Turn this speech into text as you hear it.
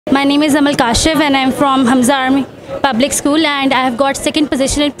My name is Amal Kashif and I'm from Hamza Army Public School, and I have got second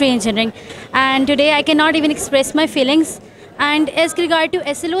position in pre-engineering. And today I cannot even express my feelings. And as regard to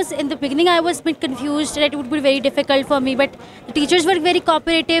SLOs, in the beginning I was a bit confused that it would be very difficult for me, but the teachers were very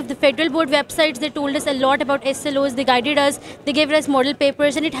cooperative. The federal board websites, they told us a lot about SLOs, they guided us, they gave us model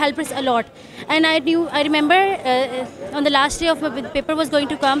papers, and it helped us a lot. And I remember on the last day of my paper was going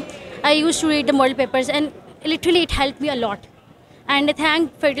to come, I used to read the model papers, and literally it helped me a lot. And I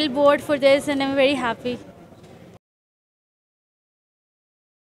thank federal board for this, and I'm very happy.